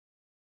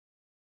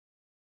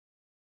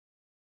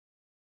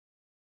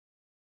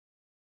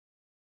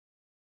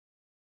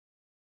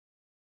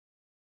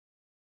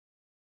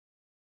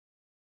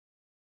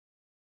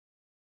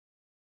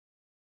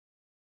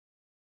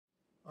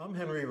I'm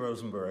Henry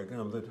Rosenberg.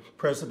 I'm the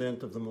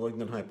president of the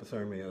Malignant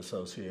Hyperthermia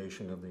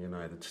Association of the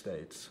United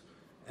States.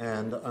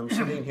 And I'm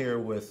sitting here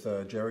with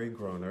Jerry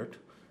Gronert,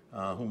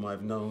 whom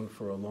I've known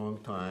for a long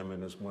time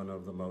and is one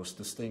of the most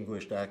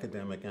distinguished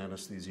academic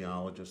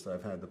anesthesiologists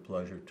I've had the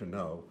pleasure to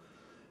know.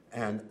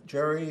 And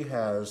Jerry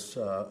has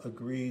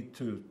agreed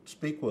to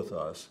speak with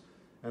us,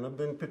 and I've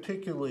been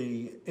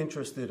particularly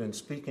interested in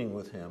speaking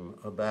with him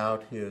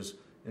about his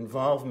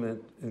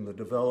involvement in the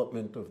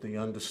development of the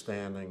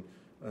understanding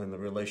and the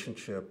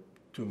relationship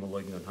to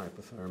malignant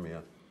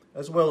hyperthermia,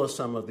 as well as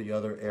some of the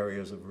other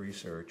areas of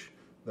research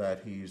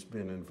that he's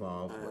been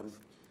involved with.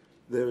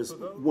 There's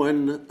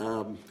one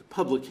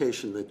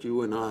publication that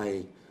you and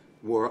I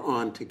were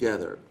on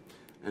together,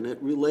 and it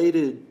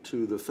related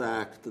to the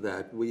fact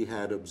that we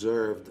had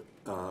observed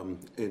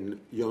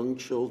in young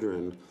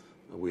children,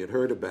 we had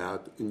heard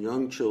about in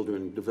young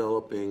children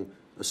developing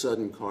a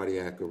sudden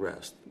cardiac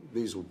arrest.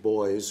 These were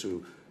boys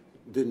who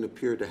didn't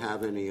appear to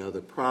have any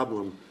other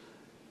problem,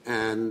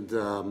 and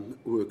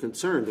we were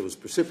concerned it was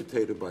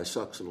precipitated by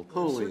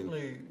succinylcholine.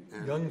 Certainly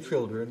young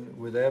children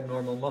with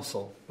abnormal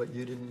muscle, but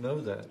you didn't know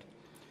that.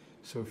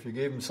 So if you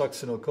gave them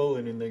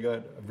succinylcholine and they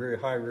got a very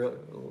high,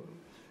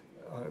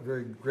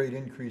 very great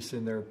increase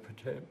in their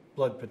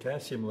blood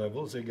potassium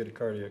levels, they get a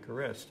cardiac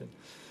arrest. And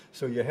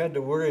so you had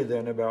to worry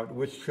then about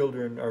which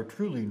children are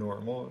truly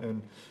normal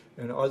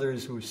and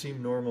others who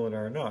seem normal and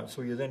are not.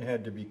 So you then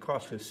had to be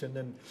cautious. And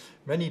then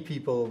many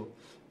people,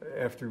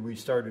 after we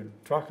started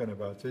talking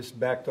about this,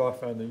 backed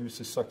off on the use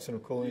of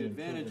succinylcholine. The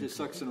advantage of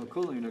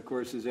succinylcholine, of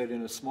course, is that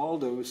in a small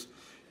dose,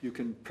 you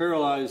can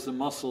paralyze the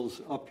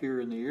muscles up here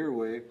in the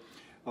airway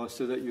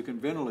so that you can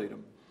ventilate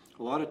them.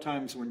 A lot of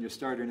times when you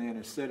start an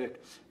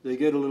anesthetic, they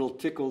get a little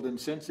tickled and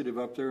sensitive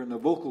up there, and the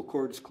vocal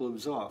cords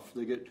close off.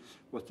 They get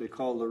what they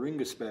call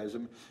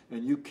laryngospasm,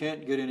 and you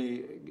can't get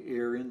any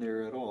air in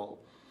there at all.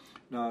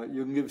 Now,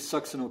 you can give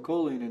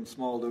succinylcholine in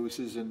small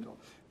doses and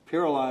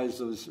paralyze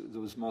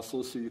those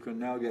muscles so you can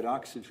now get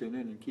oxygen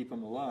in and keep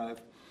them alive.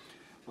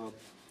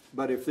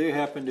 But if they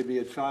happen to be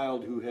a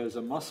child who has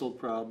a muscle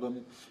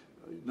problem,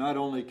 not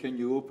only can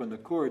you open the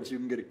cords, you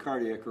can get a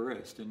cardiac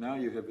arrest. And now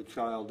you have a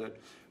child that,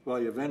 while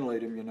you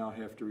ventilate him, you now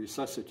have to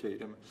resuscitate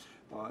him.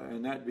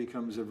 And that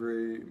becomes a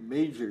very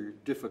major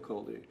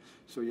difficulty.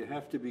 So you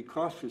have to be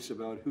cautious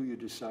about who you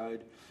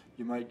decide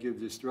you might give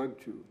this drug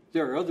to.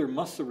 There are other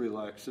muscle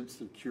relaxants,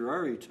 the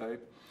curare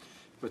type,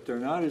 but they're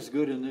not as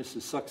good in this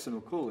as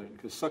succinylcholine,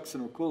 because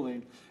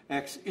succinylcholine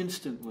acts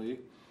instantly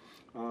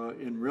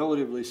in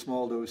relatively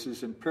small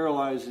doses and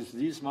paralyzes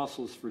these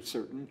muscles for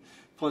certain,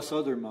 plus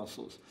other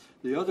muscles.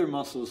 The other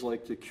muscles,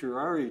 like the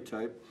curare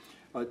type,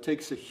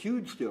 takes a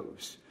huge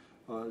dose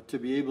to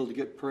be able to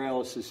get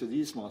paralysis of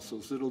these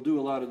muscles. It'll do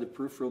a lot of the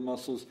peripheral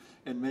muscles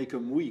and make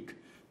them weak,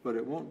 but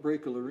it won't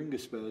break a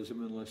laryngospasm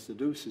unless the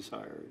dose is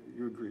higher.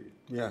 You agree?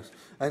 Yes,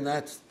 and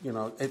that's,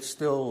 it's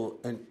still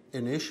an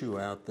issue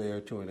out there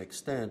to an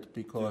extent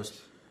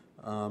because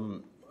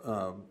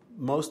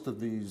most of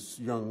these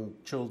young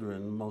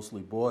children,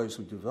 mostly boys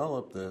who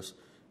develop this,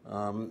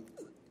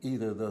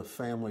 either the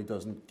family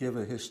doesn't give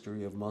a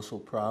history of muscle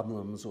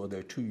problems or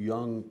they're too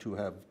young to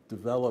have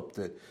developed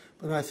it.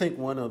 But I think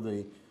one of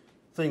the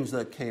things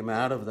that came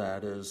out of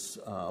that is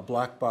a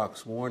black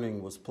box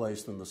warning was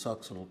placed in the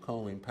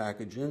succinylcholine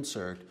package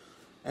insert,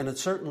 and it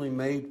certainly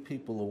made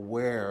people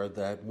aware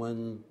that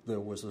when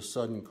there was a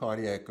sudden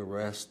cardiac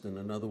arrest in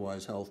an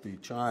otherwise healthy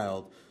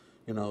child,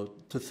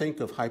 to think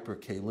of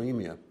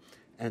hyperkalemia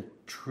and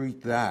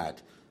treat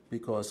that,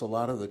 because a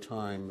lot of the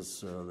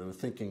times they were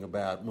thinking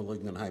about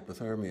malignant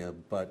hyperthermia,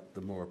 but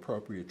the more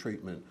appropriate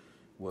treatment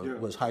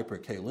was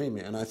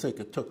hyperkalemia. And I think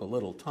it took a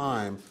little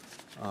time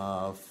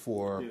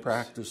for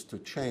practice to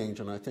change,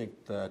 and I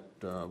think that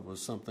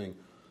was something,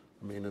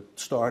 it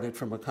started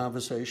from a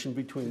conversation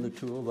between the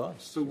two of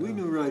us. So we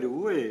knew right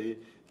away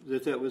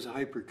that was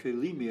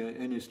hyperkalemia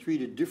and is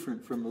treated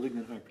different from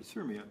malignant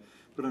hyperthermia.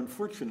 But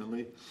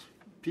unfortunately,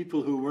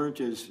 people who weren't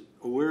as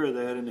aware of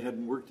that and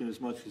hadn't worked in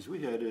as much as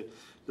we had,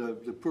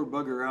 the poor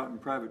bugger out in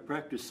private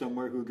practice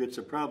somewhere who gets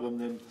a problem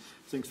then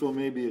thinks, well,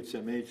 maybe it's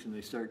MH, and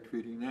they start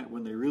treating that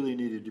when they really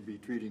needed to be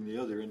treating the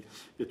other. And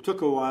it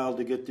took a while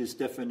to get this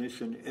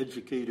definition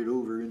educated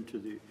over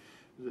into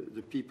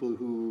the people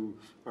who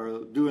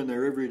are doing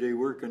their everyday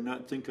work and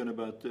not thinking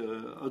about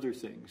the other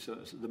things,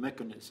 the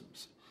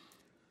mechanisms.